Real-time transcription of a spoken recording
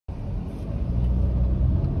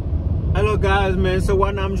guys, man, so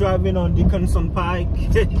when I'm driving on Dickerson Pike,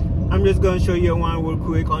 I'm just gonna show you one real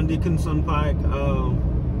quick on Dickerson Pike.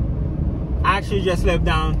 I actually just left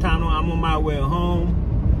downtown. I'm on my way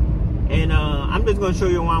home, and I'm just gonna show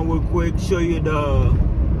you one real quick, show you the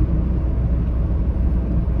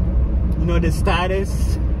the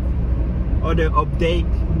status or the update,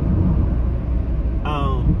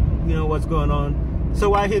 what's going on.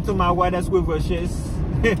 So right here to my right, that's with Rushes.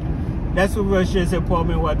 That's with Rushes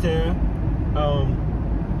apartment right there. And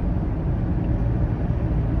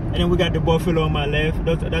then we got the buffalo on my left.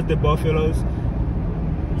 That's the buffaloes.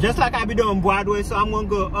 Just like I be doing Broadway, so I'm gonna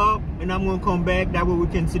go up and I'm gonna come back. That way we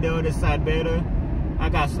can see the other side better. I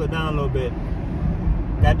gotta slow down a little bit.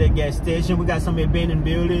 Got the gas station. We got some abandoned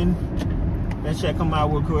building. Let's check them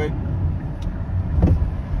out real quick.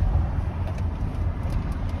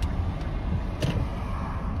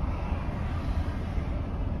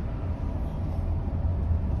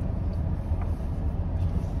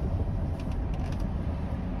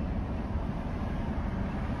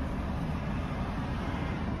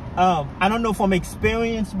 I don't know from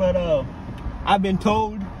experience, but I've been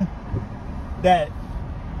told that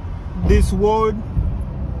this ward,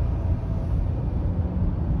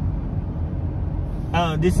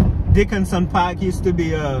 this Dickerson Pike used to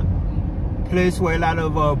be a place where a lot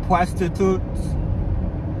of prostitutes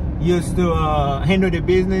used to handle the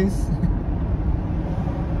business.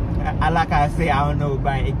 Like I say, I don't know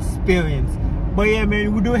by experience, but yeah,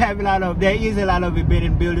 man, we do have there is a lot of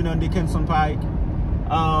abandoned building on Dickerson Pike.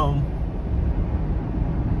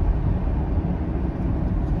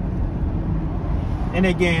 And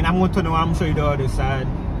again, I'm going to know, I'm going to show you the other side.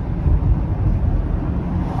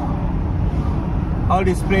 All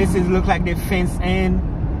these places look like they fenced in.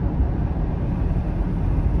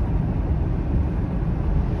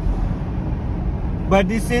 But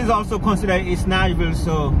this is also considered East Nashville,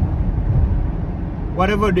 so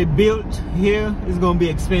whatever they built here is going to be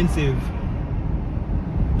expensive.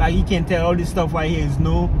 Like you can tell, all this stuff right here is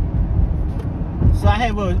new. So I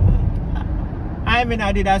have an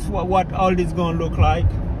idea that's what all this gonna look like.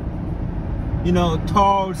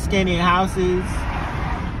 Tall, skinny houses.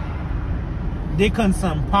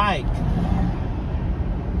 Dickerson Pike,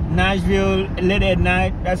 Nashville, late at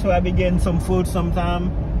night. That's where I be getting some food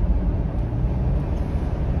sometime.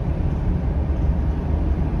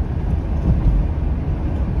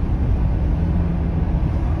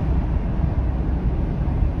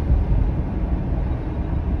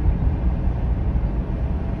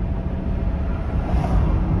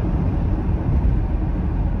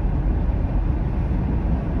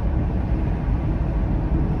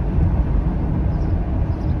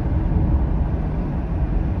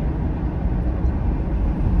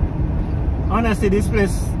 Honestly, this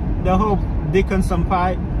place, the whole Dickerson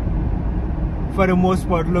Pike, for the most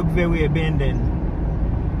part, look very abandoned.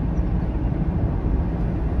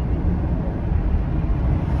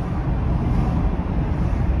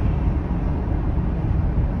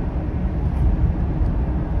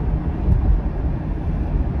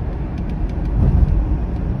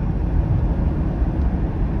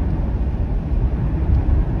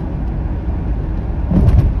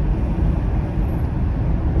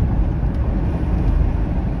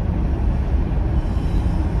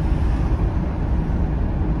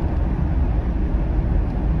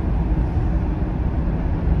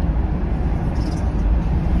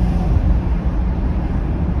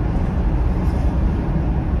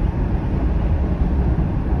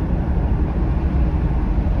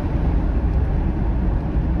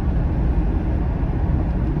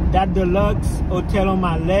 That deluxe hotel on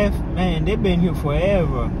my left, man, they've been here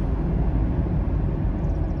forever.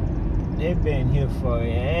 They've been here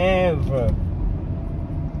forever.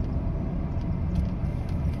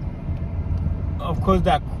 Of course,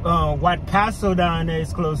 that White Castle down there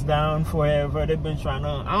is closed down forever. They've been trying to,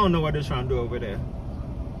 I don't know what they're trying to do over there.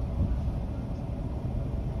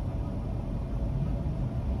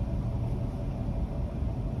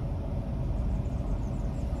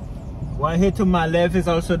 Right here to my left is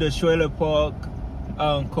also the Trailer Park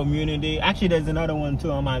community. Actually, there's another one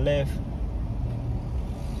too on my left.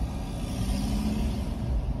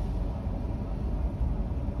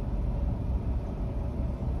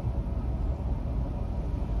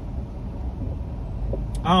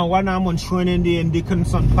 Right now I'm on Trinity and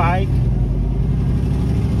Dickerson Pike.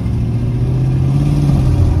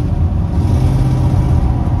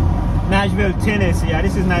 Nashville, Tennessee. Yeah,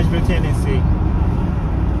 this is Nashville, Tennessee.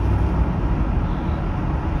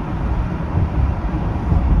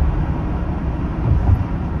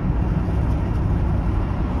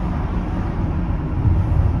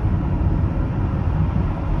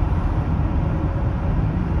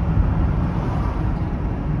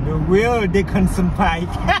 Real Dickerson Pike.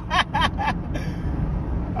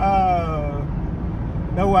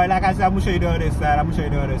 Don't worry, like I said, I'm gonna show you the other side. I'm gonna show you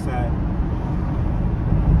the other side.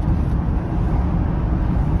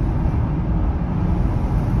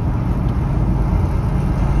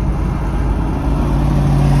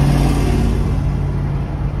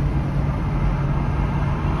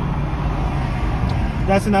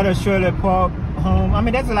 That's another Shirley Park home. I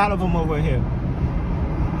mean, there's a lot of them over here.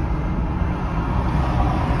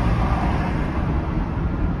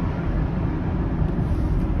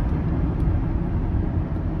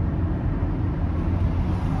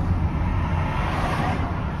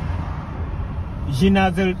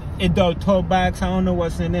 Gina's adult tote bags. I don't know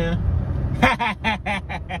what's in there.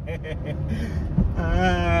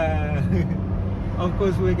 Of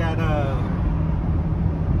course, we got man,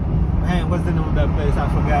 what's the name of that place? I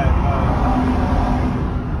forgot.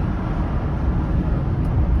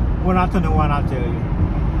 When I turn the one, I'll tell you.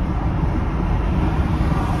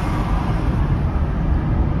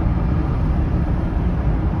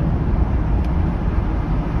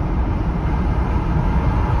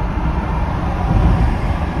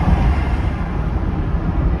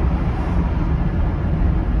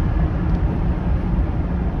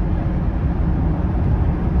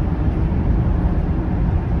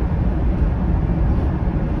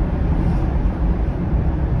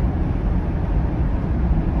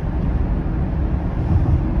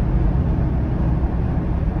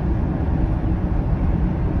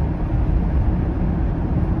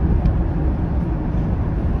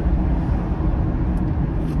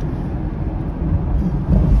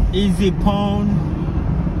 Easy Pawn.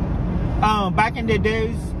 Back in the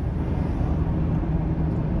days,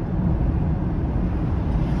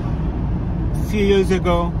 a few years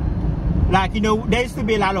ago, like, you know, there used to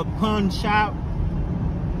be a lot of pawn shop,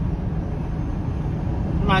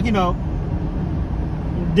 like, you know,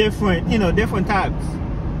 different types.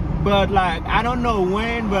 But like, I don't know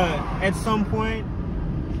when, but at some point,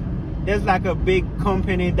 there's like a big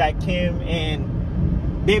company that came and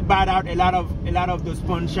they bought out a lot of those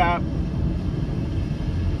pawn shop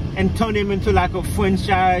and turned them into like a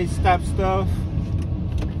franchise type stuff.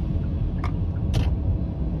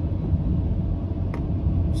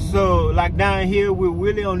 So like down here, we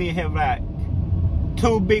really only have like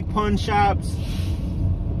 2 big pawn shops.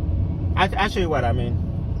 I'll show you what I mean.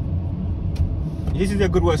 This is a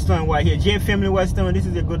good Western right here. J Family Western. This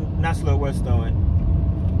is a good Nashville Western.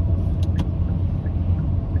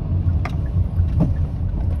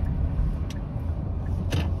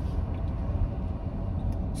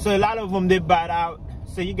 So a lot of them, they bought out.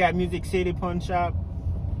 So you got Music City Pawn Shop.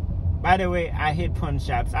 By the way, I hate pawn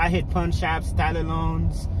shops. I hate pawn shops, Tyler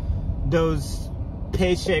loans, those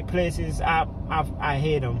paycheck places. I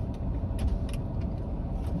hate them.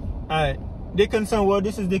 Alright, Dickerson Road.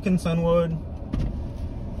 This is Dickerson Road.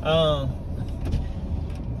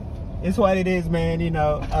 It's what it is, man. You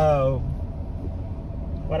know,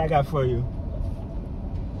 what I got for you.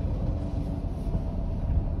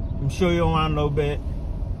 I'm sure you want a little bit.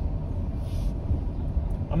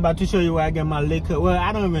 I'm about to show you where I get my liquor. Well,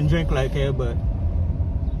 I don't even drink like that, but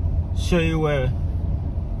show you where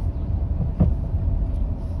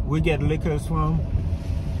we get liquors from.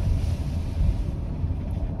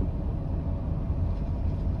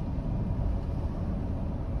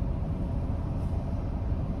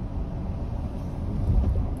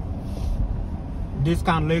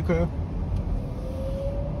 Discount liquor.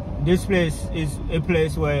 This place is a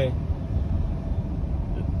place where,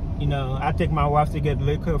 you know, I take my wife to get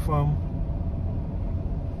liquor from.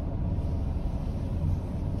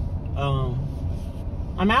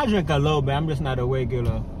 I mean, I drink a little bit. I'm just not a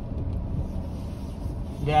regular.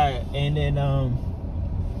 Yeah, and then,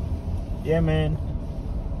 yeah, man.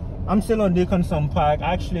 I'm still on Dickerson Pike.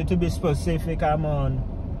 Actually, to be specific, I'm on,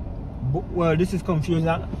 well, this is confusing.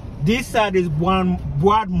 This side is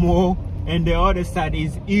Broadway, and the other side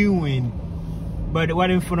is Ewing. But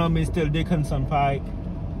what in front of me is still Dickerson Pike.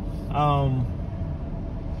 I'm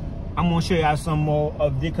gonna show you some more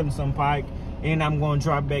of Dickerson Pike, and I'm gonna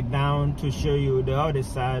drop back down to show you the other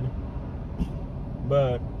side.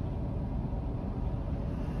 But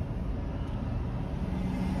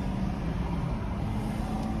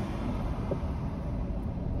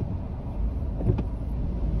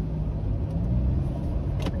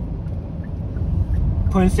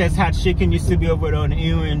Princess Hot Chicken used to be over there on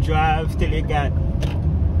Ewing Drive till it got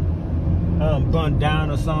burnt down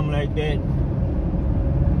or something like that.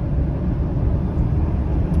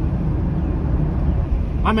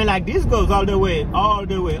 I mean, like, this goes all the way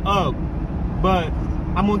up, but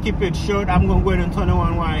I'm gonna keep it short. I'm gonna go ahead and turn it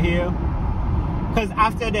on right here. because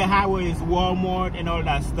after the highway is Walmart and all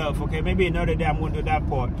that stuff. Okay, maybe another day I'm going to do that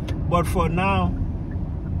part. But for now,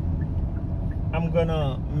 I'm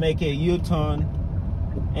gonna make a U-turn,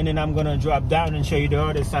 and then I'm gonna drop down and show you the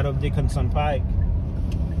other side of Dickerson Pike.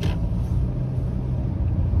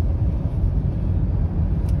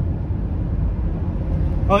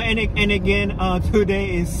 Oh, and again,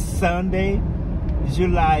 today is Sunday,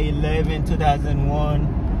 July 11,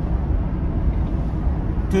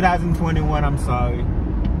 2021, I'm sorry.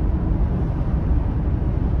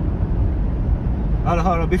 Hold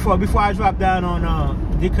on. Before I drop down on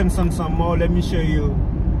Dickerson some more, let me show you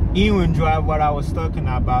Ewan Drive, what I was talking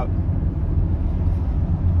about.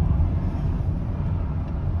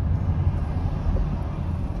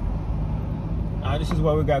 This is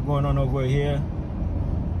what we got going on over here.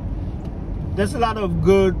 There's a lot of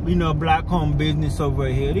good, you know, black-owned business over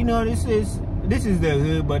here. You know, this is the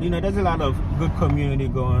hood, but you know, there's a lot of good community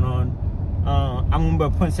going on. I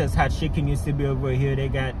remember Princess Hot Chicken used to be over here. They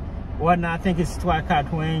got what now? I think it's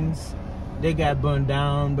Twacat Wings. They got burned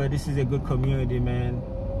down, but this is a good community, man.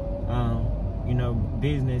 You know,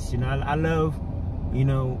 business. You know, I love, you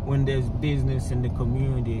know, when there's business in the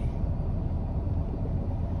community.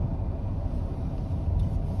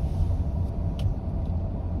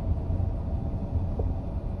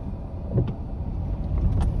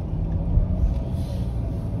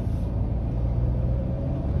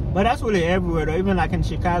 But that's really everywhere though. Even like in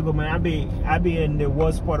Chicago, man, I be in the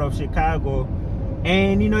worst part of Chicago,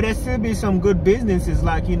 and you know, there still be some good businesses.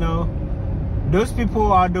 Like, you know, those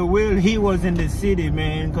people are the real heroes in the city,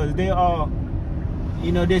 man, because they are,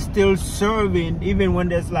 you know, they're still serving. Even when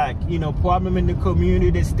there's like, you know, problem in the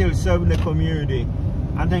community, they're still serving the community.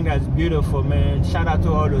 I think that's beautiful, man. Shout out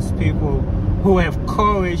to all those people who have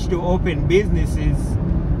courage to open businesses,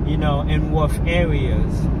 you know, in rough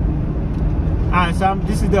areas. Alright, so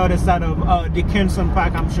this is the other side of Dickerson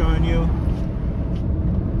Pike I'm showing you.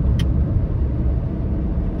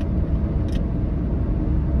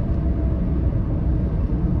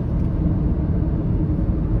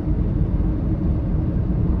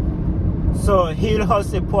 So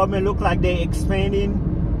Hillhurst apartment look like they're expanding.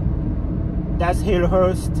 That's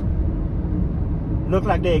Hillhurst. Look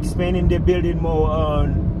like they're expanding. They're building more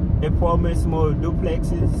apartments, more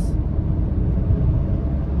duplexes.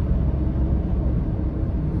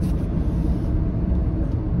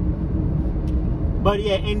 But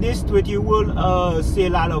yeah, in this street you will see a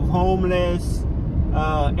lot of homeless,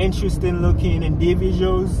 interesting looking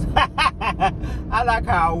individuals. I like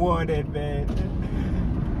how I word it, man.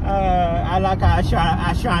 I like how I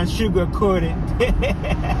try and sugarcoat it.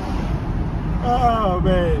 Oh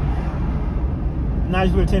man.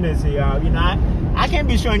 Nashville, Tennessee, y'all. You know, I can't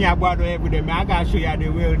be showing y'all Broadway every day, man. I gotta show y'all the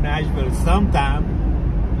real Nashville sometime,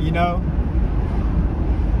 you know.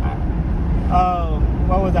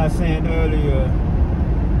 What was I saying earlier?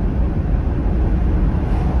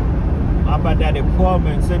 About that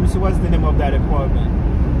apartment. So let me see, what's the name of that apartment?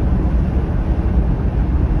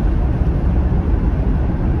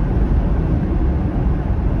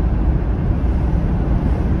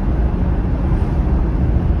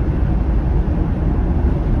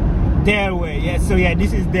 Delaware. Yeah, so yeah,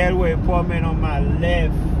 this is Delaware apartment on my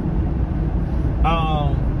left.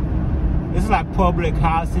 It's like public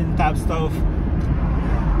housing type stuff.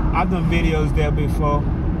 I've done videos there before.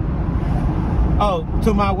 Oh,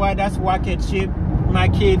 to my right, that's Wacket Ship. My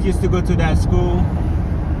kids used to go to that school.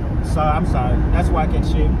 So I'm sorry, that's Wacket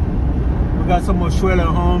Ship. We got some more Schweller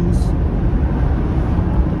homes.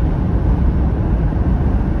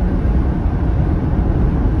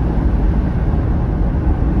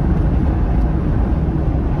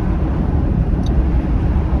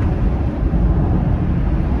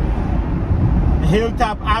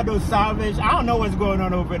 Hilltop Auto Salvage. I don't know what's going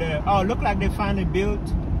on over there. Oh, look like they finally built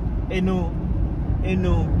a new,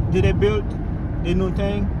 did they build the new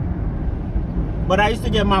thing? But I used to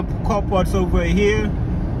get my car parts over here.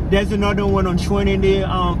 There's another one on Trinity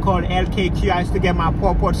called LKQ. I used to get my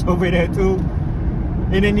car parts over there too.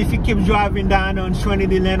 And then if you keep driving down on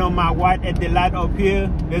Trinity Lane on my right at the light up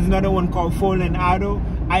here, there's another one called Fallen Auto.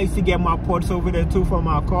 I used to get my parts over there too for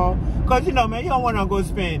my car. Cause you know, man, you don't want to go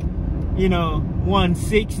spend, you know,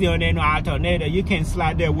 $160 on an alternator. You can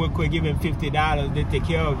slide there real quick, give them $50, they take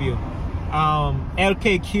care of you.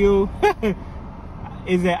 LKQ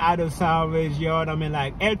is an auto salvage yard. I mean,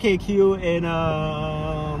 like LKQ and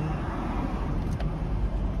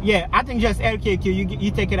yeah, I think just LKQ.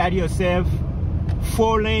 You take it out yourself.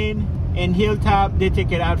 4-lane and Hilltop, they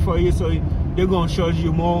take it out for you, so they're gonna charge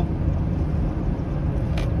you more.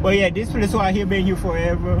 But yeah, this place right here been here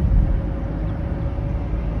forever.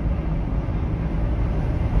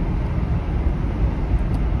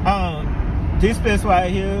 This place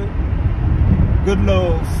right here, good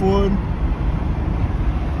little food.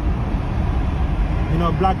 You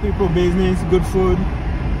know, black people business, good food.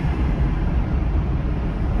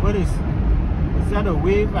 What is that a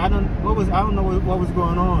wave? I don't know what was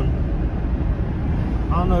going on.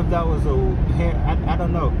 I don't know if that was a hair. I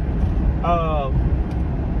don't know.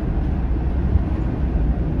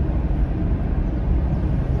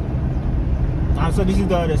 So this is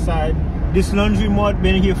the other side. This laundry mart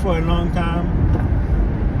been here for a long time.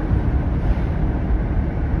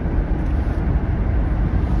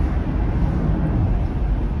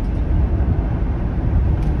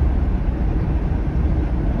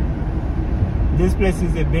 This place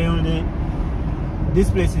is abandoned. This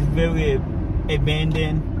place is very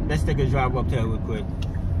abandoned. Let's take a drive up there real quick.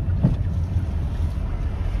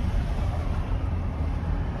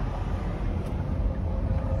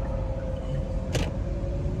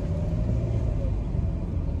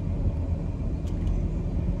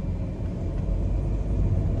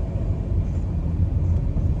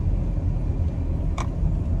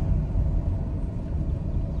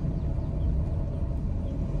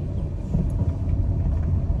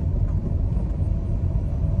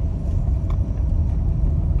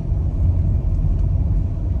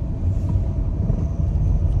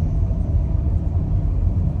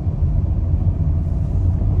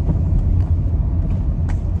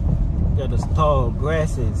 Tall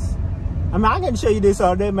grasses. I mean, I can show you this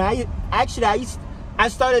all day, man. I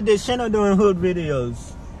started this channel doing hood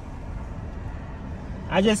videos.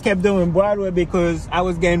 I just kept doing Broadway because I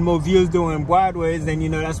was getting more views doing Broadways, and you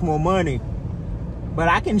know that's more money. But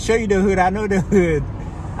I can show you the hood. I know the hood.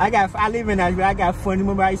 I live in Nashville. I got friends.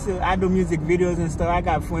 Remember, I do music videos and stuff. I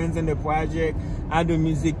got friends in the project. I do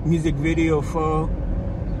music video for.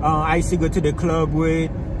 I used to go to the club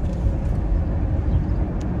with.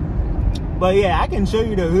 But yeah, I can show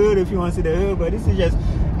you the hood if you want to see the hood. But this is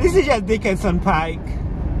just Dickerson Pike.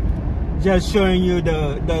 Just showing you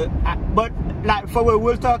but like for what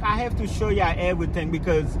we'll talk, I have to show you everything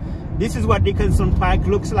because this is what Dickerson Pike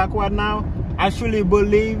looks like right now. I truly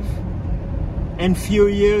believe in few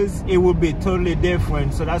years it will be totally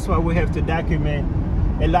different. So that's why we have to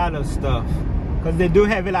document a lot of stuff because they do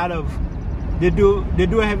have a lot of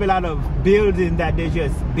buildings that they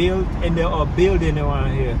just built and they are building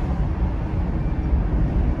around here.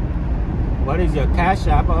 What is your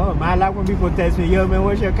Cashapp? Oh man, I like when people text me, yo man,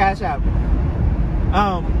 what's your Cashapp?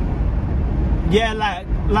 Yeah,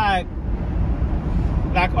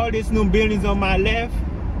 like all these new buildings on my left,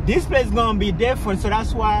 this place gonna be different. So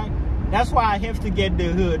that's why I have to get the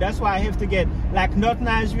hood. That's why I have to get like North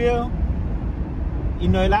Nashville. You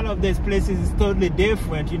know, a lot of these places is totally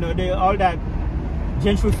different. You know, they all that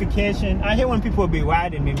gentrification. I hate when people be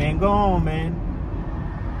riding me, man. Go on, man.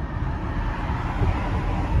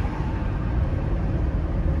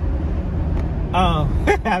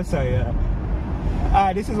 I'm sorry.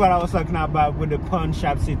 This is what I was talking about with the pawn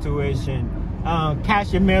shop situation.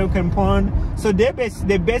 Cash American pawn. So they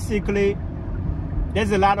basically,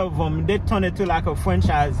 there's a lot of them. They turn it to like a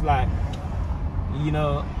franchise, like, you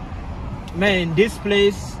know, man, this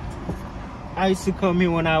place, I used to come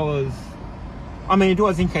here when it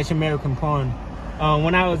was in Cash American pawn.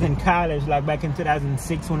 When I was in college, like back in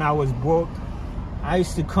 2006 when I was broke, I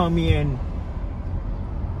used to come here and,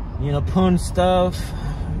 you know, pawn stuff.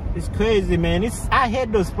 It's crazy, man. I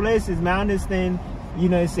hate those places, man. I understand, you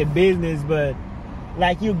know, it's a business, but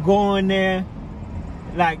like you go in there,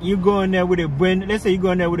 with a brand, let's say you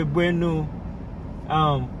go in there with a brand new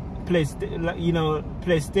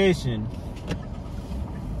PlayStation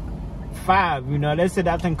 5, you know, let's say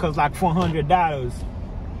that thing costs like $400.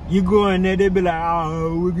 You go in there, they be like,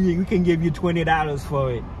 oh, we can give you $20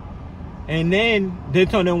 for it. And then they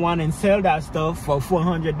turn around and sell that stuff for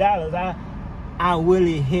 $400. I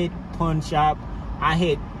really hate pawn shop. I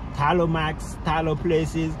hate Tyler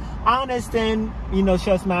places. I understand, you know,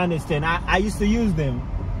 trust me, I understand. I used to use them.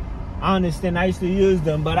 I understand, I used to use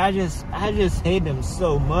them, but I just hate them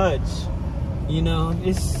so much. You know,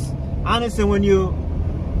 it's honestly when you're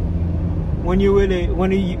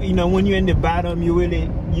in the bottom, you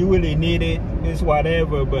really need it. It's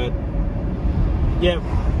whatever, but yeah.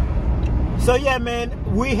 So yeah, man,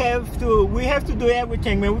 we have to do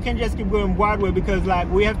everything, man. We can't just keep going Broadway because like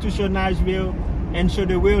we have to show Nashville and show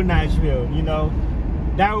the real Nashville, you know.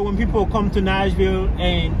 That way when people come to Nashville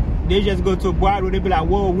and they just go to Broadway, they be like,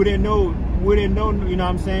 whoa, we didn't know, you know what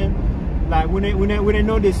I'm saying? Like we didn't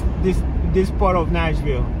know this part of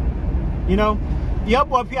Nashville. You know?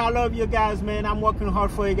 Yup, up here, I love you guys, man. I'm working hard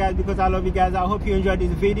for you guys because I love you guys. I hope you enjoyed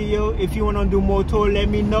this video. If you want to do more tour, let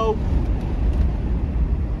me know.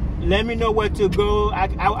 let me know where to go.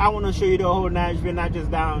 I want to show you the whole Nashville, not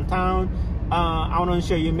just downtown. I want to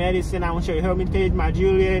show you Madison. I want to show you Hermitage, my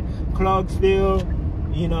Juliet, Clarksville,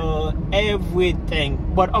 you know,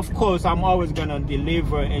 everything. But of course, I'm always gonna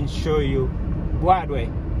deliver and show you Broadway.